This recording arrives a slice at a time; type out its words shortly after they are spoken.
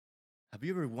Have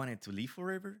you ever wanted to live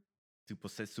forever? To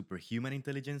possess superhuman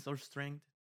intelligence or strength?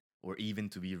 Or even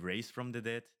to be raised from the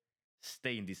dead?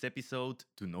 Stay in this episode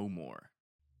to know more.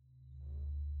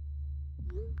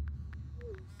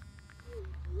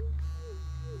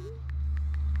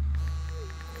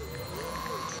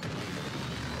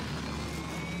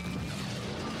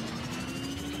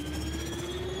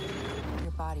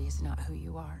 Your body is not who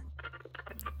you are.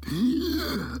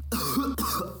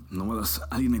 No modas,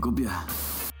 alguien me copia.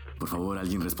 Por favor,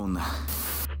 alguien responda.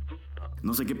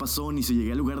 No sé qué pasó ni si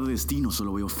llegué al lugar de destino,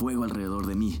 solo veo fuego alrededor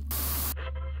de mí.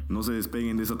 No se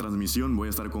despeguen de esta transmisión, voy a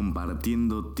estar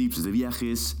compartiendo tips de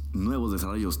viajes, nuevos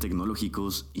desarrollos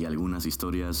tecnológicos y algunas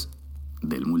historias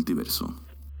del multiverso.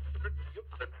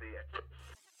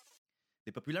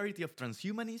 The popularity of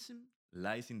transhumanism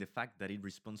lies in the fact that it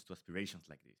responds to aspirations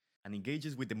like this and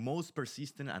engages with the most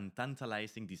persistent and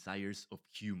tantalizing desires of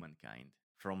humankind.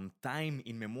 From time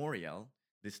immemorial,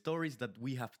 the stories that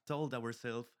we have told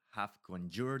ourselves have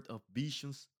conjured up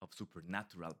visions of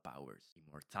supernatural powers,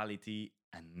 immortality,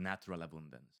 and natural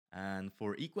abundance. And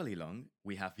for equally long,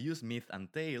 we have used myth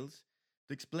and tales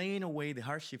to explain away the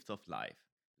hardships of life,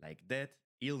 like death,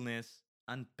 illness,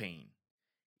 and pain.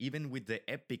 Even with the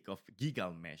epic of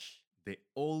Gilgamesh, the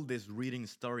oldest written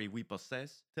story we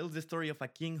possess, tells the story of a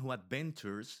king who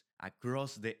adventures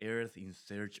across the earth in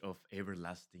search of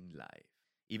everlasting life.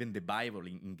 Even the Bible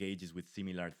engages with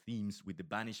similar themes with the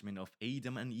banishment of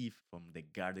Adam and Eve from the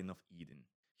Garden of Eden.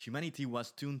 Humanity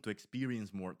was tuned to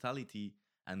experience mortality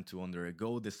and to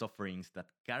undergo the sufferings that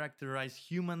characterize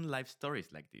human life stories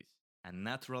like this. And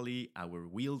naturally, our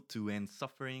will to end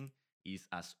suffering is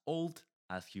as old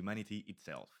as humanity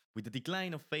itself. With the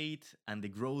decline of faith and the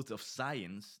growth of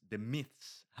science, the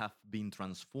myths have been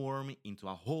transformed into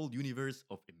a whole universe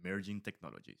of emerging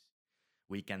technologies.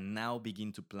 We can now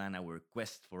begin to plan our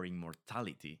quest for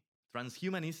immortality.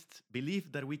 Transhumanists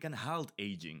believe that we can halt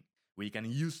aging. We can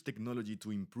use technology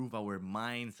to improve our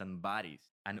minds and bodies,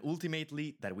 and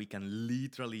ultimately that we can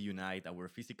literally unite our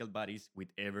physical bodies with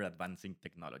ever advancing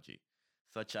technology,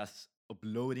 such as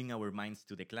uploading our minds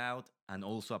to the cloud and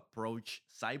also approach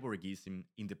cyborgism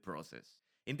in the process.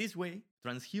 In this way,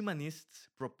 transhumanists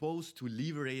propose to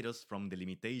liberate us from the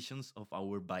limitations of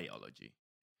our biology.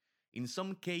 In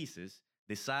some cases,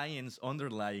 the science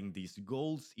underlying these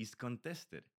goals is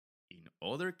contested. In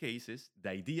other cases,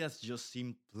 the ideas just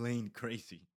seem plain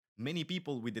crazy. Many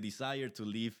people with the desire to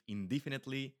live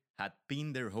indefinitely had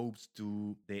pinned their hopes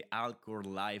to the Alcor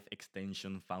Life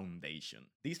Extension Foundation.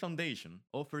 This foundation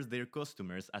offers their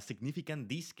customers a significant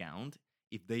discount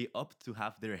if they opt to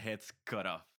have their heads cut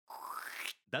off.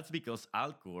 That's because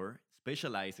Alcor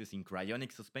specializes in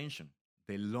cryonic suspension,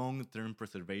 the long-term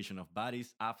preservation of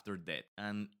bodies after death,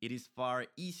 and it is far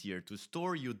easier to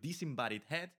store your disembodied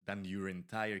head than your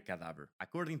entire cadaver.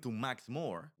 According to Max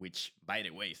Moore, which by the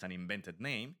way is an invented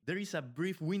name, there is a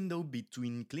brief window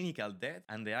between clinical death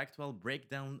and the actual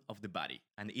breakdown of the body,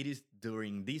 and it is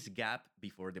during this gap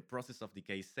before the process of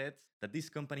decay sets that this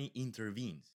company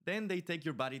intervenes. Then they take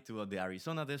your body to the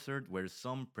Arizona desert where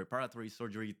some preparatory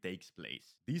surgery takes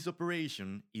place. This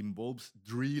operation involves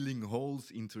drilling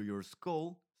holes into your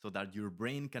skull so that your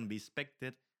brain can be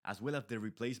inspected, as well as the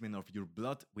replacement of your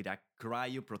blood with a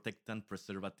cryoprotectant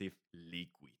preservative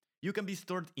liquid. You can be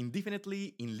stored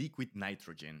indefinitely in liquid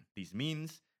nitrogen. This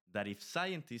means that if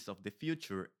scientists of the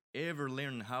future ever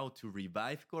learn how to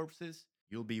revive corpses,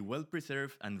 you'll be well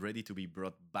preserved and ready to be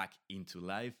brought back into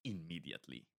life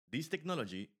immediately. This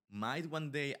technology might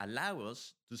one day allow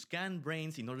us to scan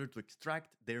brains in order to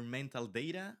extract their mental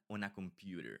data on a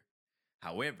computer.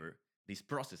 However, this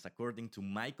process, according to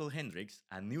Michael Hendricks,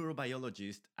 a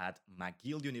neurobiologist at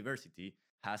McGill University,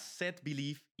 has set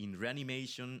belief in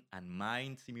reanimation and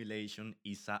mind simulation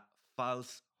is a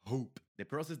false hope. The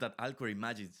process that Alcor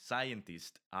imagines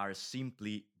scientists are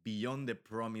simply beyond the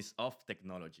promise of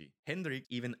technology. Hendricks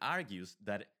even argues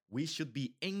that we should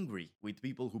be angry with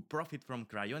people who profit from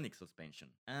cryonic suspension.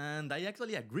 And I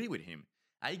actually agree with him.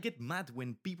 I get mad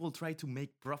when people try to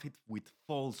make profit with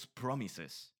false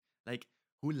promises. Like,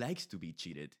 who likes to be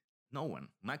cheated? No one.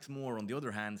 Max Moore, on the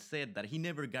other hand, said that he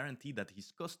never guaranteed that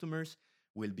his customers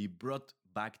will be brought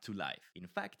back to life. In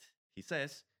fact, he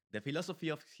says, the philosophy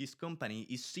of his company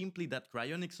is simply that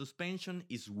cryonic suspension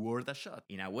is worth a shot.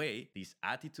 In a way, this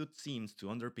attitude seems to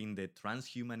underpin the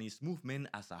transhumanist movement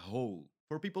as a whole.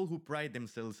 For people who pride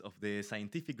themselves of the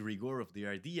scientific rigor of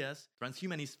their ideas,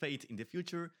 transhumanist faith in the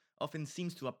future often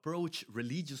seems to approach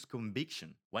religious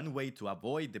conviction. One way to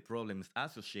avoid the problems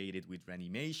associated with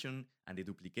reanimation and the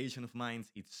duplication of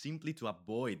minds is simply to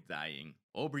avoid dying.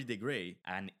 Aubrey de Grey,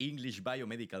 an English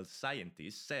biomedical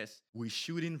scientist, says we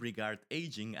shouldn't regard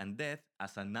aging and death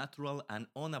as a natural and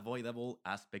unavoidable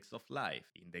aspects of life.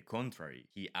 In the contrary,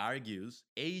 he argues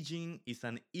aging is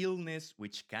an illness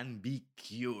which can be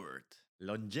cured.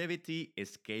 Longevity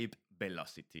escape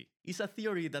velocity is a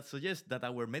theory that suggests that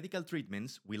our medical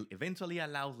treatments will eventually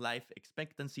allow life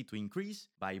expectancy to increase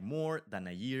by more than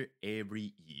a year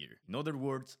every year. In other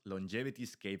words, longevity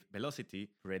escape velocity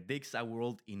predicts a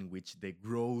world in which the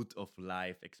growth of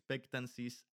life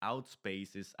expectancies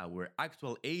outspaces our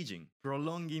actual aging,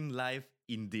 prolonging life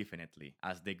indefinitely.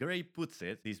 As de Grey puts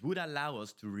it, this would allow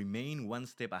us to remain one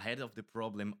step ahead of the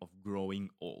problem of growing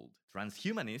old.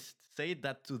 Transhumanists say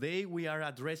that today we are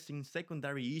addressing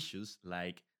secondary issues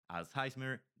like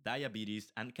Alzheimer's,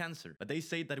 diabetes, and cancer, but they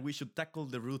say that we should tackle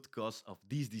the root cause of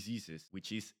these diseases,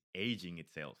 which is aging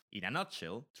itself. In a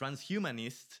nutshell,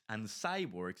 transhumanists and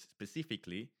cyborgs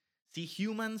specifically see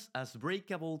humans as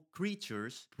breakable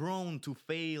creatures prone to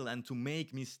fail and to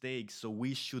make mistakes, so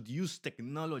we should use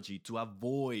technology to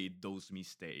avoid those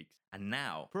mistakes. And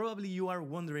now, probably you are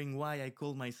wondering why I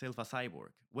call myself a cyborg.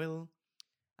 Well,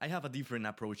 I have a different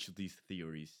approach to these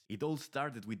theories. It all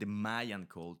started with the Mayan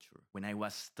culture. When I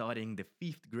was studying the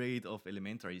 5th grade of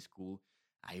elementary school,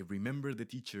 I remember the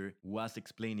teacher was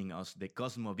explaining us the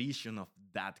cosmovision of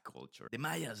that culture. The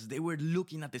Mayas, they were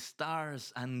looking at the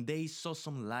stars and they saw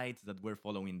some lights that were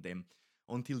following them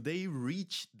until they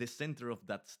reached the center of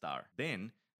that star.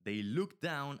 Then they looked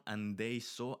down and they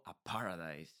saw a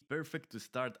paradise, perfect to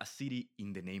start a city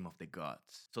in the name of the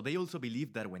gods. So they also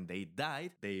believed that when they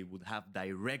died, they would have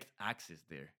direct access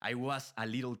there. I was a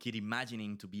little kid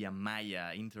imagining to be a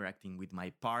Maya, interacting with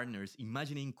my partners,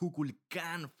 imagining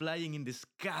Kukulkan flying in the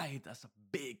sky as a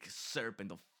big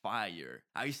serpent of fire.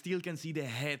 I still can see the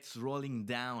heads rolling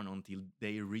down until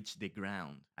they reach the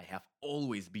ground. I have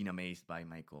always been amazed by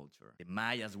my culture. The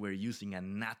Mayas were using a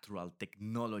natural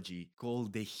technology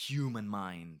called the human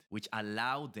mind, which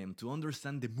allowed them to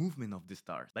understand the movement of the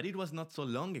stars. But it was not so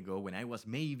long ago when I was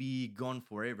maybe gone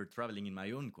forever traveling in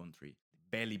my own country,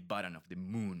 the belly button of the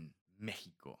moon,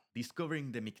 Mexico,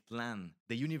 discovering the Mictlan,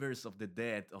 the universe of the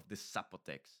dead of the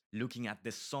Zapotecs, looking at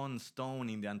the sun stone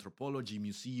in the Anthropology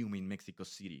Museum in Mexico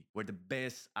City, where the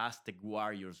best Aztec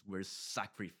warriors were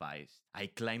sacrificed. I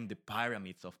climbed the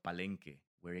pyramids of Palenque,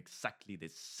 where exactly the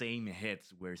same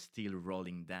heads were still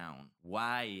rolling down.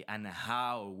 Why and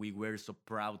how we were so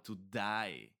proud to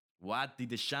die? What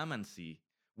did the shamans see?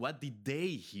 What did they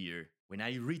hear? When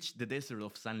I reached the desert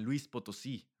of San Luis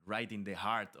Potosí, right in the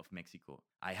heart of Mexico,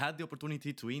 I had the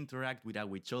opportunity to interact with a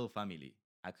Huichol family,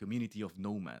 a community of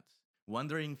nomads,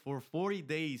 wandering for 40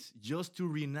 days just to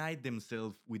reunite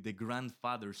themselves with the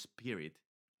grandfather spirit.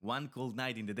 One cold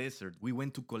night in the desert, we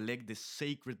went to collect the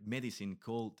sacred medicine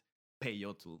called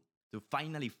Peyotl, to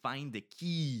finally find the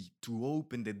key to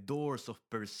open the doors of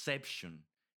perception,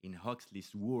 in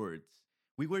Huxley's words.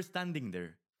 We were standing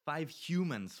there, 5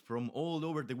 humans from all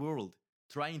over the world,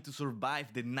 trying to survive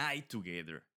the night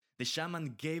together. The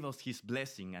shaman gave us his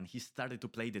blessing and he started to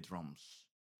play the drums.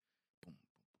 Boom,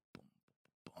 boom,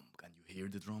 boom, boom. Can you hear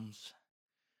the drums?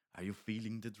 Are you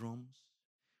feeling the drums?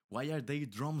 Why are there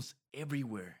drums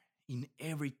everywhere, in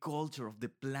every culture of the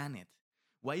planet?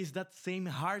 Why is that same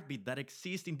heartbeat that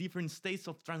exists in different states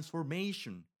of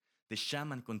transformation? The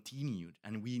shaman continued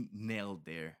and we knelt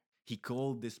there. He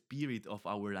called the spirit of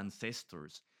our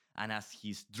ancestors, and as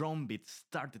his drum beat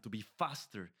started to be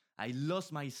faster, I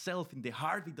lost myself in the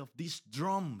heartbeat of this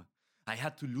drum. I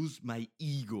had to lose my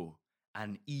ego,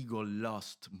 an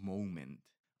ego-lost moment.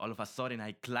 All of a sudden,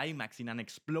 I climaxed in an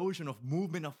explosion of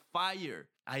movement of fire.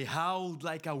 I howled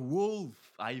like a wolf.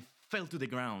 I fell to the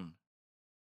ground.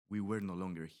 We were no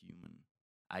longer human.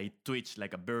 I twitched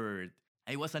like a bird.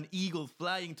 I was an eagle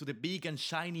flying to the big and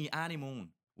shiny anemone.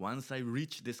 Once I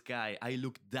reached the sky, I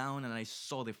looked down and I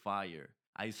saw the fire.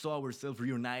 I saw ourselves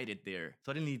reunited there.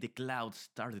 Suddenly the clouds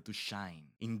started to shine.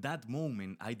 In that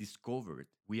moment, I discovered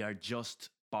we are just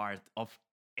part of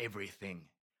everything,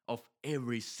 of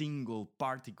every single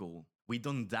particle. We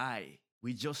don't die.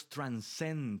 We just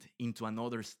transcend into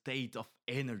another state of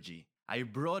energy. I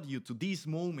brought you to this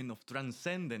moment of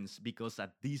transcendence because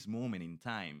at this moment in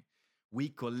time, we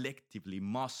collectively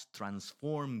must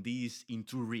transform this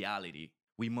into reality.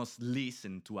 We must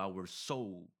listen to our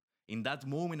soul. In that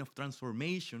moment of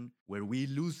transformation where we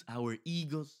lose our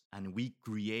egos and we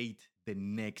create the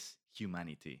next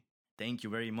humanity. Thank you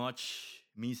very much,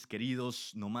 mis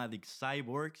queridos nomadic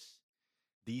cyborgs.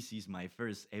 This is my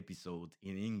first episode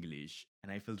in English,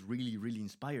 and I felt really, really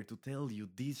inspired to tell you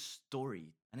this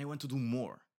story, and I want to do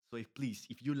more. So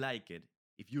if you like it,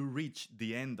 if you reach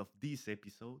the end of this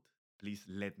episode, please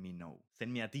let me know.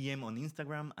 Send me a DM on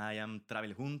Instagram. I am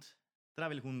TravelHund.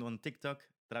 TravelHund on TikTok,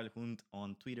 TravelHund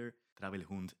on Twitter,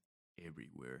 TravelHund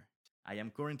everywhere. I am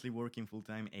currently working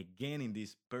full-time again in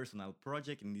this personal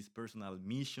project, in this personal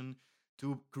mission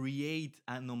to create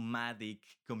a nomadic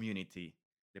community.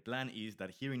 The plan is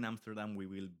that here in Amsterdam, we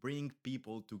will bring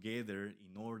people together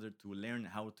in order to learn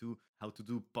how to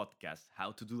do podcasts,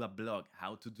 how to do a blog,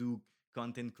 how to do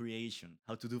content creation,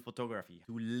 how to do photography,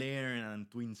 to learn and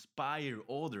to inspire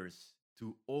others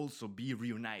to also be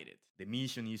reunited. The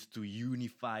mission is to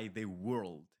unify the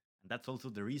world. And that's also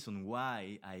the reason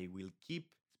why I will keep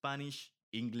Spanish,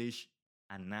 English,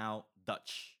 and now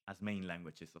Dutch as main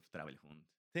languages of TravelHund.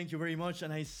 Thank you very much,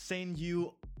 and I send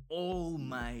you all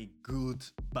my good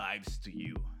vibes to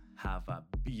you. Have a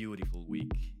beautiful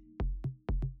week.